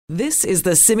This is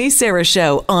the Simi Sara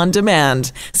Show on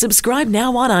demand. Subscribe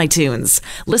now on iTunes.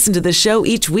 Listen to the show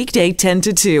each weekday 10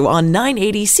 to 2 on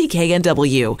 980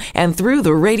 CKNW and through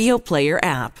the Radio Player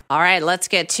app. All right, let's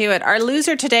get to it. Our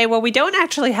loser today, well, we don't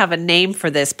actually have a name for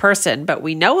this person, but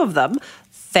we know of them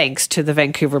thanks to the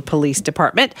Vancouver Police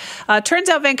Department. Turns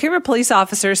out Vancouver police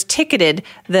officers ticketed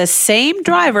the same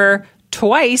driver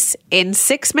twice in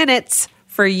 6 minutes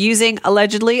for using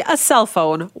allegedly a cell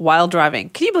phone while driving.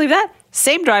 Can you believe that?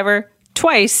 Same driver,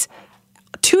 twice,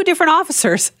 2 different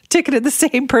officers ticketed the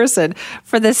same person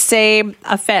for the same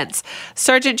offense.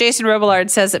 Sergeant Jason Robillard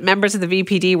says that members of the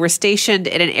VPD were stationed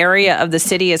in an area of the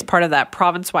city as part of that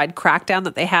province-wide crackdown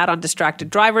that they had on distracted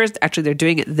drivers. Actually, they're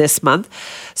doing it this month.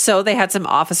 So they had some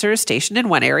officers stationed in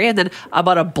one area, and then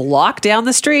about a block down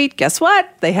the street, guess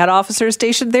what? They had officers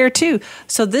stationed there too.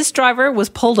 So this driver was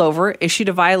pulled over, issued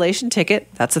a violation ticket.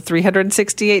 That's a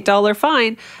 $368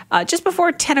 fine, just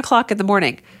before 10 o'clock in the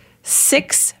morning.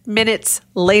 6 minutes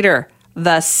later,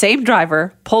 the same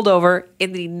driver pulled over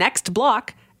in the next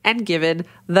block and given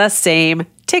the same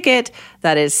ticket.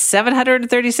 That is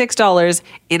 $736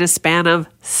 in a span of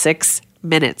 6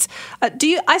 minutes.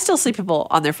 I still see people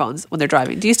on their phones when they're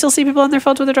driving. Do you still see people on their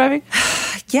phones when they're driving?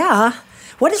 Yeah.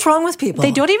 What is wrong with people? They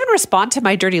don't even respond to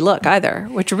my dirty look either,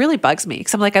 which really bugs me.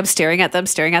 Because I'm staring at them,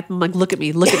 like, look at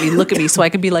me, so I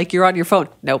can be like, you're on your phone.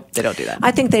 Nope, they don't do that. I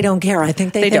think they don't care. I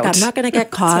think they think don't. I'm not going to get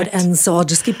caught, right. And so I'll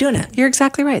just keep doing it. You're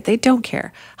exactly right. They don't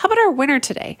care. How about our winner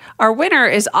today? Our winner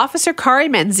is Officer Kari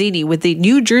Manzini with the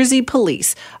New Jersey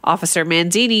Police. Officer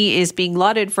Manzini is being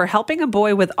lauded for helping a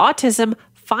boy with autism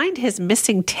find his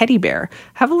missing teddy bear.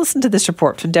 Have a listen to this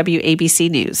report from WABC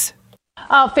News.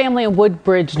 A family in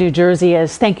Woodbridge, New Jersey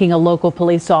is thanking a local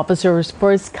police officer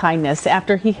for his kindness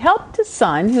after he helped his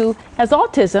son, who has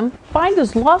autism, find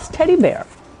his lost teddy bear.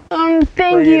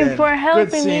 Thank you for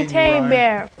helping me, teddy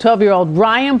bear. 12-year-old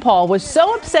Ryan Paul was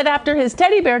so upset after his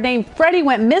teddy bear named Freddie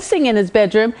went missing in his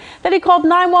bedroom that he called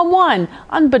 911,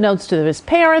 unbeknownst to his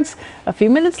parents. A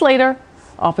few minutes later,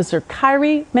 Officer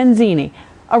Kari Manzini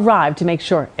arrived to make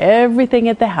sure everything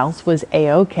at the house was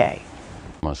A-OK.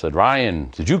 I said, Ryan,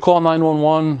 did you call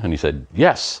 911? And he said,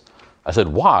 yes. I said,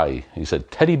 why? He said,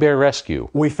 teddy bear rescue.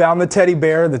 We found the teddy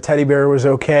bear. The teddy bear was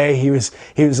okay. He was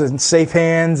in safe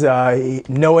hands,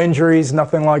 no injuries,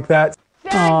 nothing like that.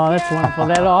 Oh, that's wonderful.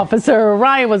 That officer,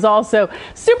 Ryan, was also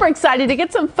super excited to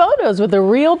get some photos with a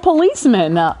real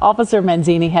policeman. Officer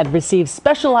Manzini had received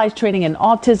specialized training in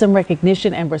autism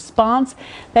recognition and response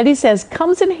that he says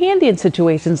comes in handy in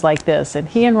situations like this. And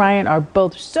he and Ryan are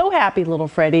both so happy little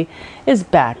Freddie is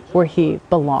back where he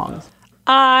belongs.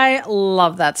 I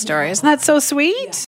love that story. Isn't that so sweet?